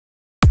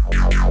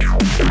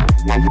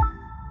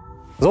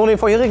So, in den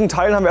vorherigen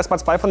Teilen haben wir erstmal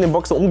zwei von den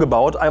Boxen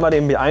umgebaut. Einmal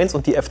den B1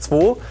 und die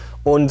F2.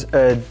 Und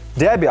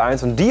der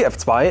B1 und die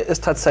F2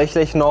 ist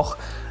tatsächlich noch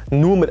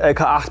nur mit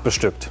LK8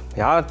 bestückt.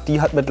 Ja,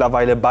 die hat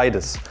mittlerweile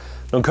beides.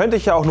 Nun könnte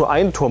ich ja auch nur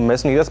einen Turm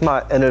messen, jedes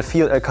Mal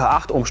NL4 und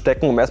LK8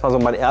 umstecken, um erstmal so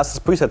mein erstes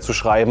Preset zu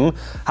schreiben.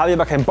 Habe ich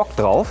aber keinen Bock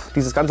drauf,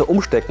 dieses ganze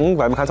Umstecken,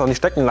 weil man kann es auch nicht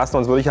stecken lassen,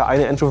 sonst würde ich ja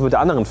eine Endstufe mit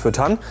der anderen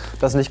füttern.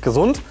 Das ist nicht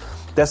gesund.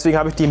 Deswegen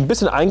habe ich die ein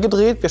bisschen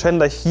eingedreht. Wir stellen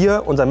gleich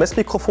hier unser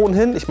Messmikrofon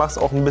hin. Ich mache es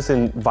auch ein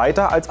bisschen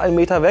weiter als 1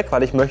 Meter weg,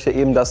 weil ich möchte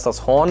eben, dass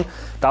das Horn,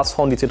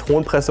 die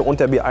Zitronenpresse und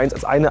der B1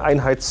 als eine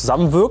Einheit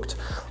zusammenwirkt.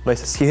 Und wenn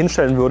ich das hier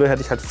hinstellen würde,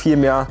 hätte ich halt viel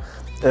mehr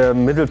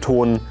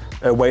Mittelton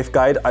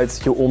Waveguide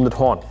als hier oben das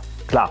Horn.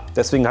 Klar,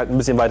 deswegen halt ein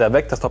bisschen weiter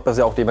weg, das Top ist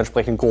ja auch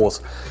dementsprechend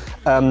groß.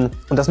 Und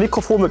das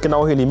Mikrofon wird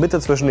genau hier in die Mitte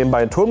zwischen den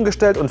beiden Türmen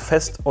gestellt und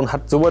fest und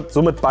hat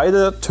somit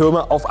beide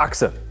Türme auf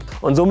Achse.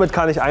 Und somit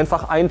kann ich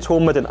einfach einen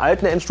Turm mit den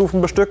alten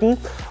Endstufen bestücken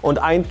und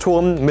einen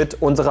Turm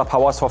mit unserer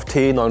PowerSoft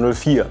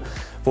T904,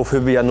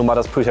 wofür wir ja nun mal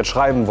das Preset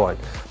schreiben wollen.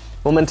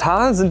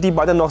 Momentan sind die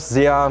beide noch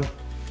sehr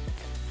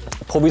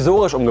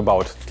provisorisch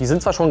umgebaut. Die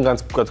sind zwar schon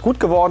ganz gut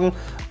geworden,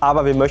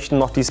 aber wir möchten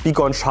noch die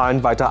Speaker und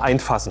Schalen weiter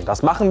einfassen.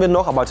 Das machen wir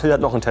noch, aber Till hat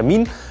noch einen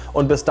Termin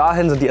und bis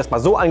dahin sind die erstmal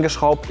so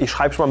eingeschraubt. Ich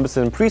schreibe schon mal ein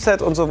bisschen ein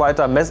Preset und so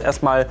weiter, messe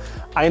erstmal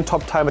ein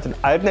Top-Teil mit den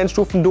alten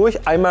Endstufen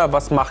durch. Einmal,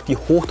 was macht die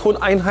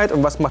Hochtoneinheit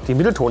und was macht die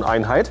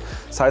Mitteltoneinheit.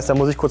 Das heißt, da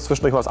muss ich kurz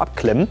zwischendurch was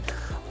abklemmen.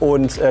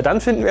 Und dann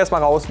finden wir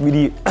erstmal raus, wie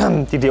die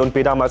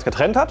D&b damals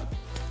getrennt hat.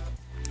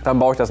 Dann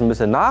baue ich das ein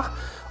bisschen nach.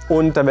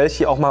 Und dann werde ich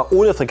hier auch mal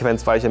ohne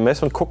Frequenzweiche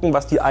messen und gucken,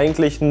 was die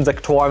eigentlichen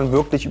Sektoren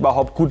wirklich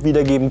überhaupt gut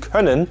wiedergeben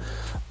können.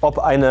 Ob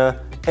eine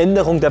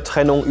Änderung der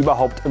Trennung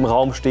überhaupt im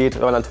Raum steht,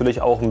 wenn man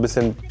natürlich auch ein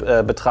bisschen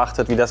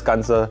betrachtet, wie das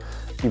Ganze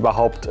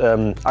überhaupt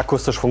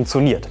akustisch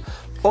funktioniert.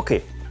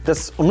 Okay,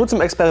 und nur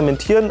zum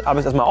Experimentieren habe ich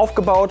es erstmal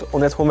aufgebaut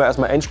und jetzt holen wir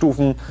erstmal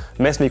Endstufen,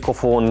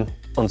 Messmikrofon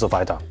und so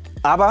weiter.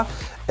 Aber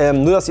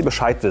nur, dass ihr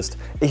Bescheid wisst,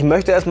 ich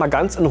möchte erstmal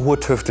ganz in Ruhe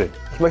tüfteln.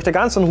 Ich möchte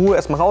ganz in Ruhe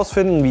erstmal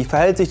rausfinden, wie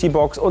verhält sich die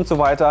Box und so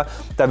weiter.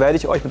 Da werde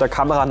ich euch mit der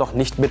Kamera noch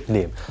nicht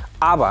mitnehmen.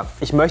 Aber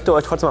ich möchte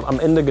euch trotzdem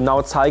am Ende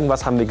genau zeigen,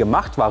 was haben wir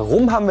gemacht,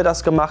 warum haben wir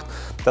das gemacht.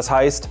 Das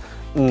heißt,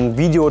 ein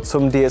Video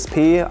zum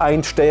DSP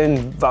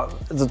einstellen,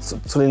 also zu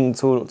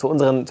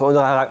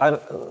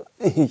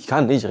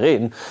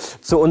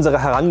unserer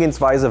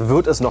Herangehensweise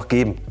wird es noch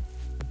geben.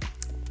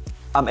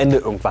 Am Ende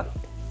irgendwann.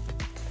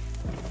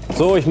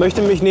 So, ich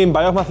möchte mich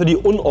nebenbei auch mal für die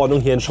Unordnung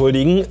hier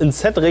entschuldigen. In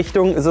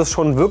Set-Richtung ist es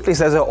schon wirklich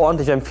sehr, sehr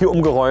ordentlich. Wir haben viel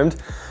umgeräumt.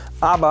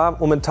 Aber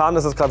momentan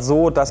ist es gerade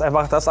so, dass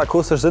einfach das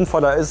akustisch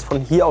sinnvoller ist, von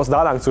hier aus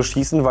da lang zu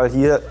schießen, weil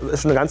hier ist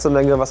schon eine ganze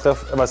Menge was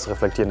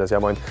reflektierendes, ja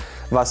moin,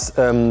 was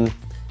was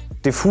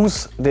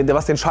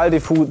den Schall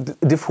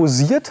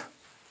diffus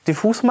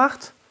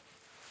macht,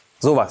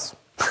 sowas.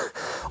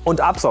 Und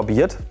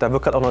absorbiert. Da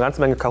wird gerade auch eine ganze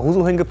Menge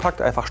Caruso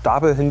hingepackt, einfach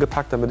Stapel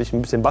hingepackt, damit ich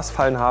ein bisschen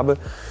Bassfallen habe,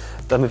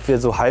 damit wir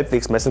so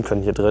halbwegs messen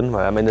können hier drin,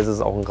 weil am Ende ist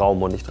es auch ein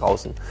Raum und nicht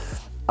draußen.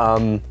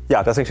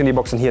 Ja, deswegen stehen die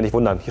Boxen hier, nicht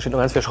wundern. Hier steht noch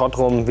ganz viel Schrott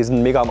rum, wir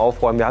sind mega am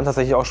Aufräumen. Wir haben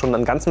tatsächlich auch schon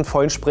einen ganzen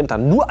vollen Sprinter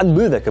nur an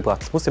Müll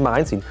weggebracht. Das musst ihr mal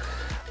reinziehen,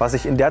 was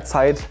sich in der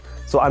Zeit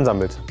so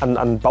ansammelt.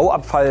 An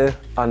Bauabfall,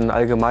 an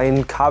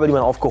allgemeinen Kabel, die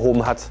man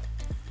aufgehoben hat,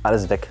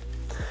 alles weg.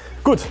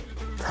 Gut,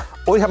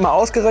 und ich habe mal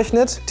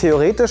ausgerechnet,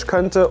 theoretisch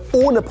könnte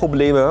ohne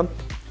Probleme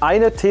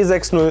eine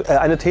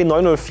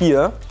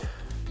T904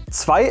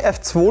 2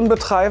 F2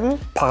 betreiben,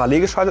 parallel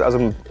geschaltet,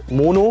 also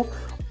Mono,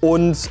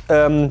 und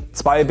 2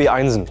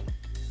 B1en.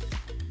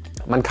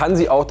 Man kann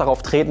sie auch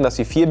darauf treten, dass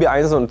sie 4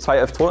 B1en und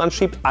 2 F2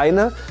 anschiebt,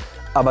 eine,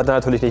 aber dann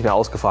natürlich nicht mehr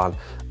ausgefahren.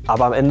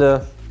 Aber am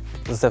Ende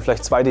ist es dann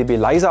vielleicht 2 dB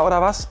leiser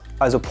oder was,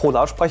 also pro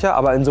Lautsprecher,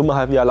 aber in Summe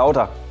halt wieder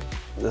lauter.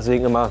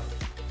 Deswegen immer,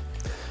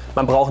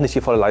 man braucht nicht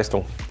die volle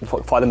Leistung.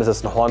 Vor allem ist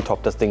es ein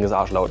Horntop, das Ding ist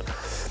arschlaut.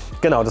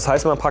 Genau, das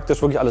heißt, wenn man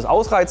praktisch wirklich alles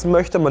ausreizen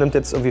möchte, man nimmt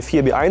jetzt irgendwie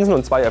 4 B1en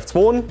und 2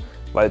 F2,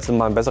 weil es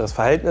immer ein besseres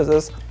Verhältnis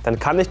ist, dann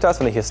kann ich das,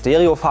 wenn ich hier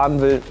Stereo fahren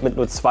will, mit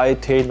nur 2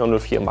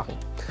 T904 machen.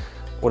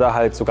 Oder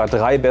halt sogar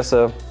 3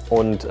 Bässe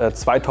und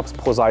 2 Tops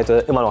pro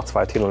Seite, immer noch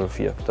 2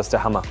 T904. Das ist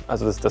der Hammer.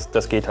 Also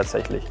das geht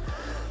tatsächlich.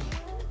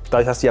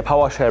 Dadurch, dass sie ja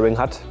Powersharing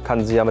hat,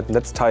 kann sie ja mit dem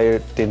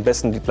Netzteil den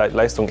Bässen die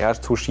Leistung eher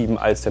zuschieben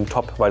als dem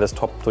Top, weil das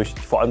Top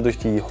vor allem durch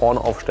die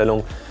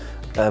Hornaufstellung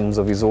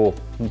sowieso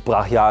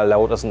brachial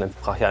laut ist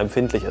und brachial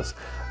empfindlich ist.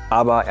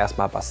 Aber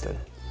erstmal basteln.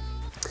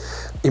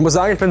 Ich muss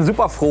sagen, ich bin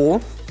super froh,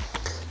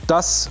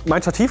 dass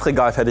mein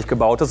Stativregal fertig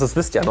gebaut ist. Das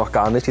wisst ihr ja noch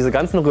gar nicht. Diese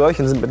ganzen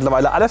Röhrchen sind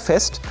mittlerweile alle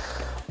fest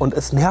und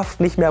es nervt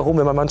nicht mehr rum,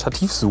 wenn man mal ein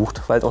Stativ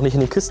sucht, weil es auch nicht in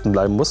den Kisten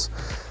bleiben muss.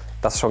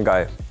 Das ist schon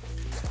geil.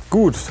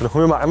 Gut, dann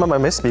holen wir mal einmal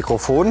mein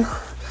Messmikrofon,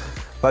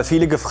 weil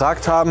viele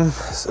gefragt haben.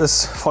 Es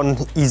ist von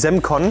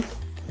Isemcon,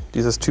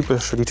 die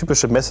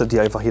typische Messe, die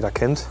einfach jeder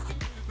kennt.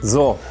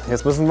 So,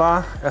 jetzt müssen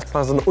wir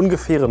erstmal so eine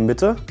ungefähre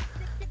Mitte,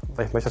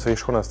 weil ich möchte natürlich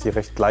schon, dass die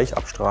recht gleich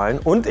abstrahlen.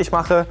 Und ich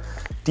mache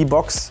die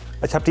Box,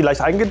 ich habe die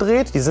leicht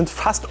eingedreht, die sind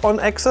fast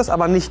on-axis,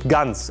 aber nicht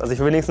ganz. Also ich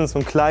will wenigstens so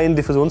einen kleinen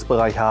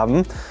Diffusionsbereich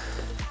haben,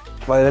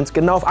 weil wenn es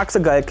genau auf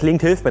Achse geil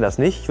klingt, hilft mir das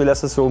nicht. Ich will,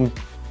 dass es so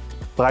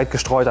breit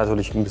gestreut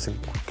natürlich ein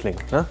bisschen gut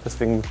klingt. Ne?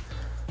 Deswegen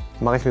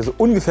mache ich mir so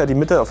ungefähr die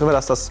Mitte, auf jeden Fall,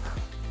 dass das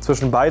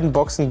zwischen beiden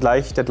Boxen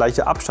der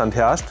gleiche Abstand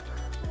herrscht.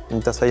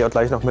 Und das werde ich auch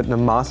gleich noch mit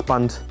einem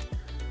Maßband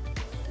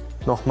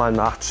nochmal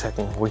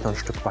nachchecken, ruhig noch ein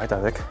Stück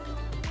weiter weg.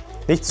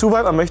 Nicht zu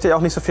weit, man möchte ja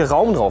auch nicht so viel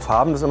Raum drauf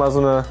haben, das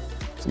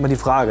ist immer die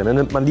Frage. Ne?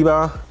 Nimmt man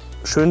lieber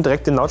schön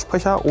direkt den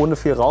Lautsprecher ohne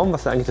viel Raum,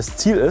 was ja eigentlich das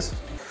Ziel ist.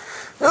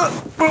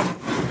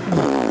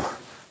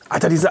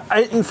 Alter, diese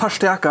alten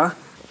Verstärker,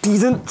 die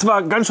sind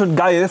zwar ganz schön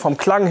geil vom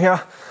Klang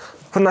her,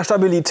 von der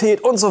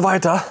Stabilität und so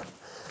weiter,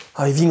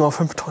 aber die wiegen auch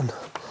 5 Tonnen.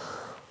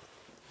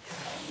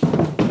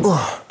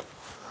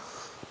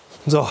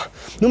 So,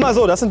 nur mal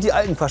so, das sind die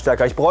alten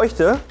Verstärker. Ich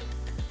bräuchte,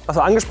 was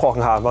wir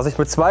angesprochen haben, was ich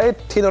mit 2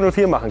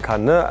 T904 machen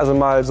kann, ne? Also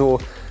mal so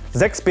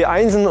 6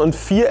 B1 und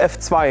 4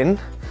 F2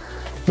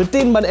 mit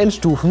den beiden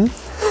Endstufen.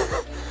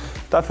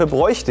 Dafür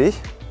bräuchte ich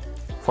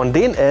von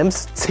den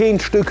Amps 10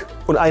 Stück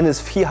und eine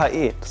ist 4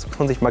 HE. Das muss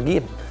man sich mal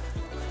geben.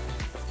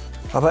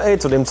 Aber ey,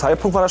 zu dem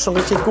Zeitpunkt war das schon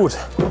richtig gut.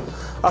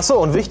 Ach so,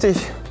 und wichtig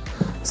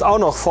ist auch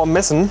noch vorm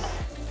Messen,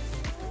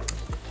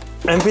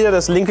 entweder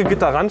das linke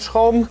Gitter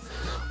ranschrauben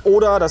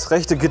oder das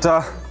rechte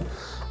Gitter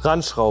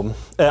abschrauben.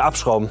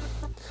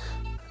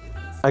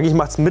 Eigentlich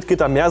macht es mit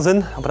Gitter mehr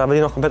Sinn, aber da will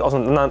ich noch komplett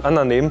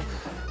auseinandernehmen,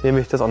 nehme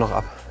ich das auch noch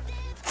ab.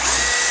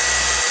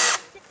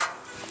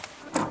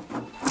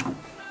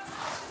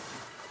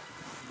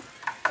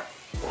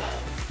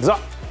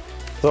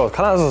 So,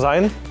 kann also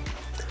sein,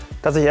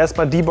 dass ich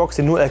erstmal die Box,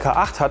 die nur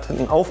LK8 hat,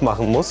 hinten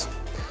aufmachen muss.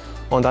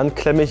 Und dann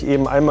klemme ich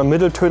eben einmal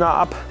Mitteltöner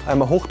ab,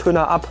 einmal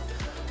Hochtöner ab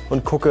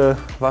und gucke,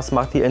 was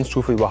macht die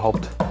Endstufe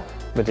überhaupt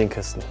mit den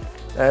Kisten.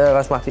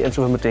 Was macht die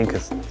Endstufe mit den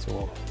Kisten?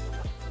 So.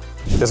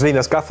 Deswegen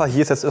das Gaffer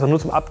hier ist jetzt nur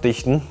zum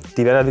Abdichten.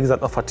 Die werden ja wie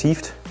gesagt noch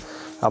vertieft,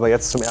 aber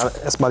jetzt zum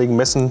erstmaligen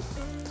Messen,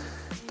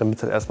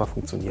 damit das erstmal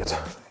funktioniert.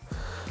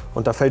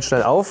 Und da fällt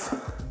schnell auf,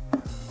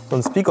 so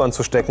einen Speaker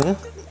anzustecken,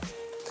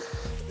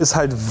 ist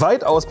halt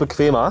weitaus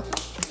bequemer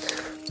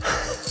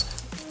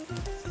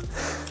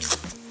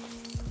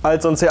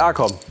als so ein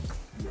CA-Com.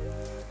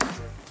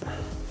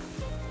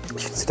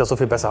 Sieht doch so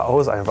viel besser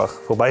aus einfach.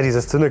 Wobei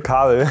dieses dünne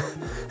Kabel,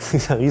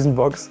 dieser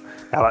Riesenbox,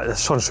 ja, aber es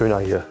ist schon schöner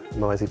hier, wenn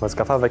man sich mal das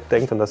Gaffer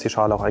wegdenkt und dass die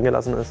Schale auch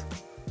eingelassen ist.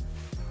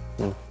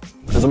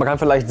 Also man kann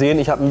vielleicht sehen,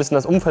 ich habe ein bisschen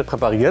das Umfeld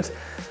präpariert.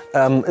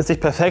 Ist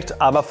nicht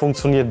perfekt, aber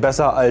funktioniert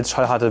besser als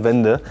schallharte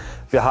Wände.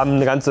 Wir haben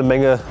eine ganze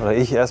Menge, oder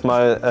ich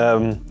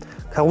erstmal,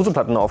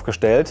 Karuselplatten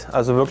aufgestellt.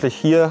 Also wirklich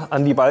hier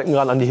an die Balken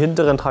ran, an die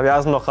hinteren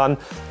Traversen noch ran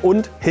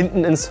und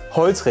hinten ins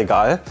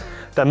Holzregal,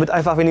 damit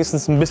einfach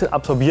wenigstens ein bisschen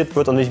absorbiert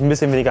wird und ich ein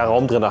bisschen weniger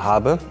Raum drin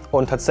habe.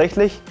 Und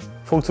tatsächlich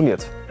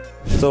funktioniert.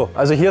 So,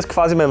 also hier ist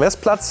quasi mein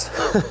Messplatz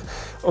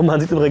und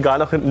man sieht im Regal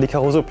noch hinten die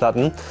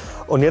Karuselplatten.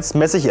 Und jetzt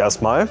messe ich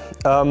erstmal.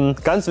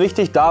 Ganz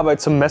wichtig dabei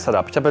zum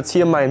Messsetup. Ich habe jetzt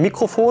hier mein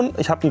Mikrofon.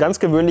 Ich habe ein ganz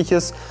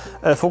gewöhnliches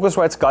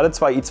Focusrite Scarlett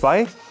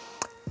 2i2.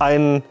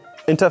 Ein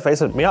Interface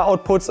mit mehr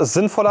Outputs ist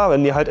sinnvoller,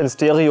 wenn ihr halt in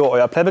Stereo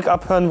euer Playback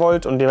abhören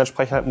wollt und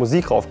dementsprechend halt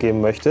Musik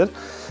draufgeben möchtet.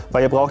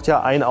 Weil ihr braucht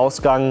ja einen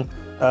Ausgang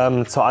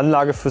zur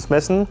Anlage fürs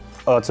Messen,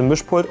 zum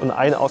Mischpult und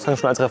einen Ausgang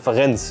schon als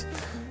Referenz.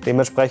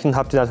 Dementsprechend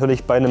habt ihr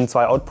natürlich bei einem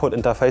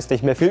 2-Output-Interface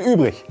nicht mehr viel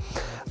übrig.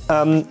 Ich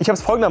habe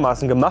es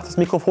folgendermaßen gemacht. Das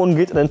Mikrofon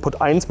geht in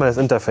Input 1 meines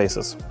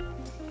Interfaces.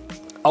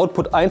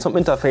 Output 1 vom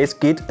Interface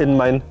geht in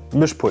mein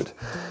Mischpult.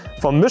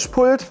 Vom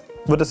Mischpult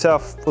wird es ja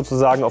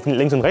sozusagen auf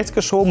links und rechts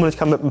geschoben und ich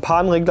kann mit einem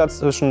Panregler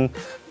zwischen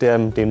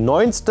dem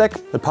neuen Stack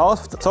mit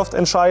Powersoft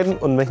entscheiden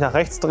und wenn ich nach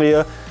rechts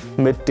drehe,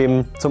 mit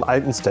dem zum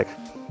alten Stack.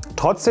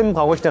 Trotzdem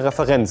brauche ich eine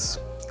Referenz.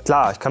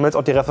 Klar, ich kann mir jetzt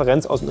auch die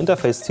Referenz aus dem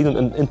Interface ziehen und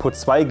in Input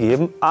 2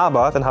 geben,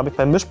 aber dann habe ich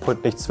beim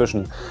Mischpult nicht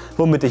zwischen,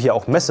 womit ich hier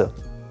auch messe.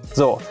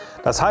 So,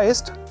 das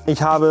heißt,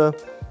 ich habe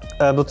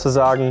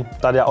sozusagen,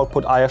 da der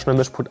Output A ja schon im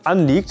Mischpult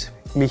anliegt,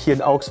 mich hier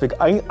den AUX-Weg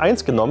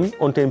 1 genommen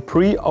und den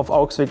Pre auf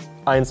AUX-Weg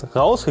 1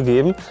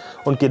 rausgegeben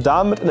und gehe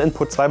damit in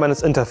Input 2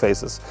 meines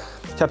Interfaces.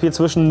 Ich habe hier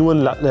zwischen nur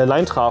eine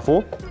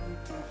Line-Trafo,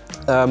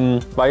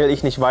 weil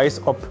ich nicht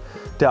weiß, ob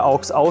der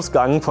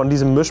AUX-Ausgang von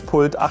diesem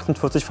Mischpult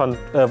 48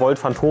 Volt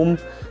Phantom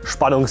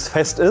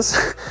spannungsfest ist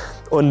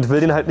und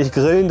will den halt nicht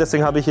grillen,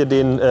 deswegen habe ich hier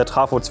den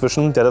Trafo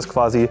zwischen, der das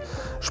quasi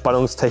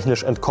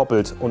spannungstechnisch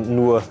entkoppelt und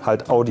nur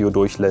halt Audio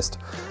durchlässt.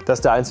 Das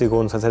ist der einzige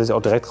Grund, sonst hätte ich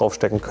auch direkt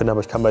draufstecken können,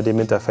 aber ich kann bei dem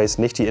Interface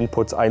nicht die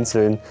Inputs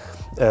einzeln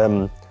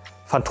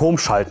Phantom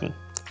schalten.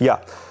 Ja,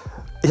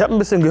 ich habe ein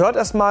bisschen gehört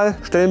erstmal,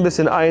 stelle ein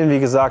bisschen ein, wie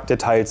gesagt,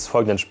 Details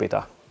folgen dann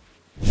später.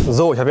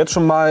 So, ich habe jetzt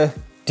schon mal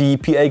die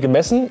PA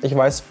gemessen. Ich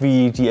weiß,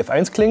 wie die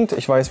F1 klingt,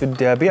 ich weiß, wie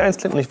der B1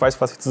 klingt und ich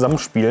weiß, was sie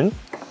zusammenspielen.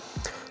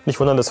 Nicht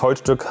wundern, das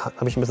Holzstück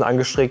habe ich ein bisschen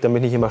angestreckt,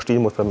 damit ich nicht immer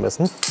stehen muss beim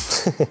Messen.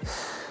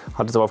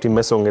 Hat jetzt aber auf die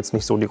Messung jetzt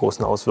nicht so die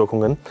großen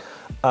Auswirkungen.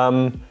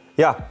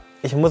 Ja,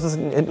 ich muss es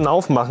hinten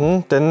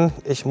aufmachen, denn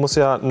ich muss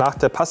ja nach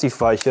der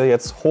Passivweiche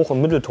jetzt Hoch-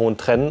 und Mittelton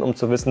trennen, um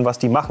zu wissen, was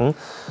die machen.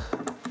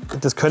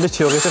 Das könnte ich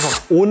theoretisch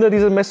auch ohne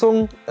diese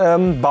Messung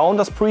bauen,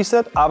 das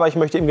Preset, aber ich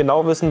möchte eben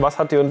genau wissen, was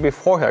hat d&b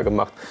vorher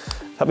gemacht.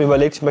 Ich habe mir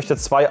überlegt, ich möchte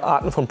 2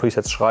 Arten von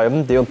Presets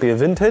schreiben. d&b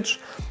Vintage,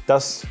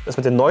 dass es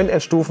mit den neuen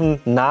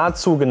Endstufen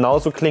nahezu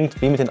genauso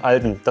klingt wie mit den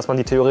alten. Dass man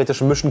die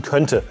theoretisch mischen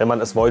könnte, wenn man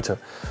es wollte.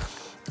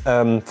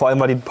 Vor allem,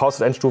 weil die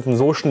Power-Soft-Endstufen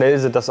so schnell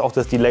sind, dass auch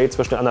das Delay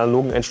zwischen den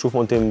analogen Endstufen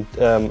und dem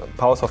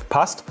Power-Soft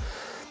passt.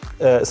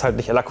 Ist halt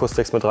nicht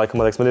L-Acoustics mit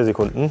 3,6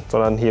 Millisekunden,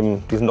 sondern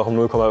eben, die sind noch im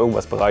 0,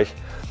 irgendwas Bereich.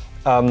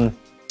 Ich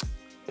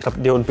glaube,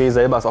 d&b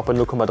selber ist auch bei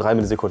 0,3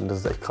 Millisekunden, das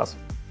ist echt krass.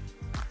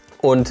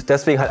 Und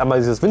deswegen halt einmal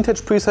dieses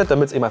Vintage-Preset,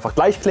 damit es eben einfach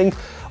gleich klingt.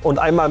 Und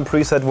einmal ein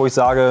Preset, wo ich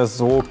sage,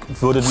 so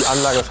würde die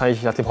Anlage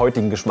wahrscheinlich nach dem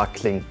heutigen Geschmack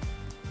klingen.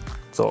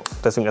 So,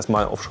 deswegen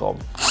erstmal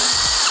aufschrauben.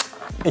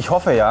 Ich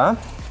hoffe ja,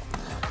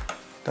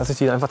 dass ich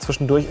die einfach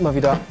zwischendurch immer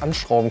wieder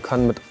anschrauben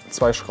kann mit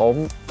 2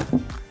 Schrauben,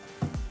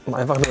 um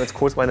einfach nur jetzt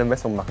kurz meine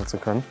Messung machen zu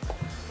können.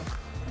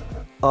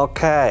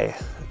 Okay,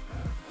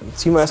 dann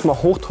ziehen wir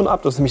erstmal Hochton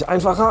ab, das ist nämlich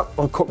einfacher,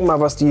 und gucken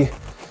mal, was die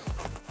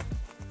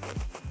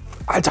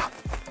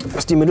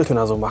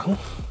Mitteltöner so machen.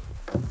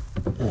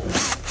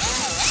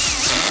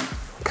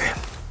 Okay.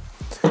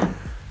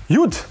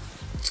 Gut.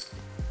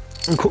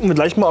 Dann gucken wir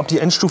gleich mal, ob die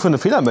Endstufe eine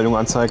Fehlermeldung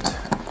anzeigt.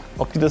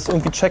 Ob die das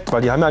irgendwie checkt,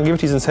 weil die haben ja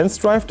angeblich diesen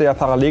Sense Drive, der ja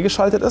parallel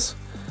geschaltet ist.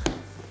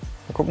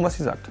 Mal gucken, was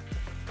sie sagt.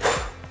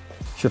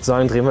 Ich würde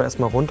sagen, drehen wir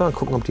erstmal runter und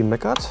gucken, ob die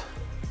meckert.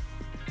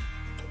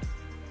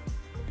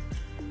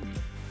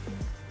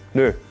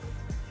 Nö.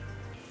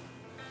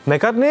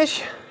 Meckert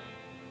nicht.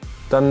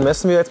 Dann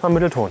messen wir jetzt mal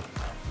Mittelton.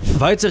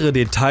 Weitere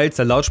Details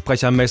der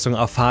Lautsprechermessung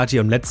erfahrt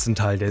ihr im letzten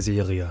Teil der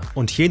Serie.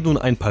 Und hier nun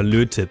ein paar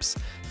Löt-Tipps.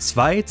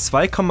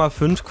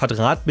 2,5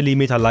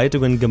 Quadratmillimeter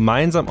Leitungen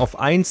gemeinsam auf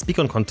einen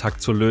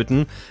Speaker-Kontakt zu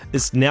löten,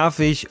 ist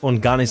nervig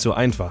und gar nicht so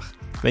einfach.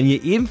 Wenn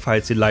ihr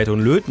ebenfalls die Leitung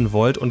löten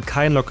wollt und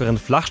keinen lockeren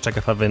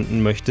Flachstecker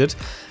verwenden möchtet,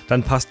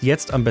 dann passt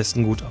jetzt am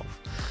besten gut auf.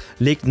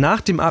 Legt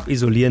nach dem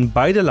Abisolieren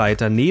beide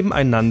Leiter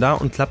nebeneinander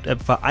und klappt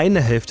etwa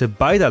eine Hälfte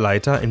beider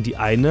Leiter in die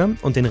eine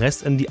und den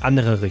Rest in die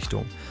andere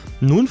Richtung.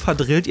 Nun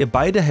verdrillt ihr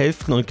beide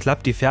Hälften und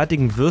klappt die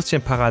fertigen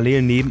Würstchen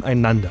parallel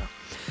nebeneinander.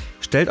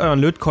 Stellt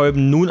euren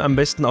Lötkolben nun am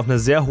besten auf eine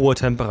sehr hohe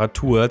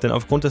Temperatur, denn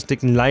aufgrund des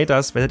dicken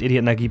Leiters werdet ihr die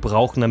Energie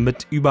brauchen,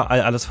 damit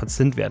überall alles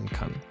verzinnt werden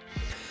kann.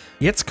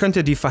 Jetzt könnt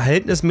ihr die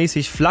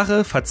verhältnismäßig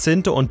flache,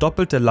 verzinte und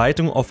doppelte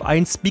Leitung auf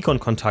einen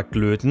Speaker-Kontakt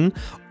löten,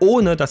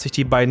 ohne dass sich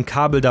die beiden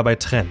Kabel dabei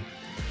trennen.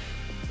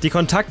 Die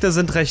Kontakte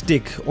sind recht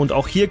dick und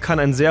auch hier kann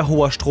ein sehr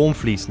hoher Strom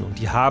fließen und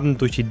die haben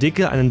durch die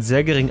Dicke einen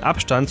sehr geringen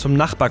Abstand zum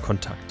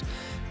Nachbarkontakt.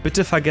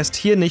 Bitte vergesst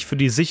hier nicht für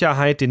die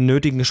Sicherheit den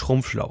nötigen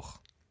Schrumpfschlauch.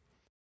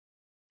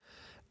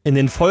 In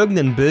den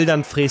folgenden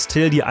Bildern fräst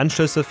Till die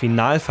Anschlüsse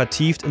final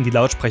vertieft in die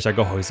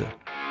Lautsprechergehäuse.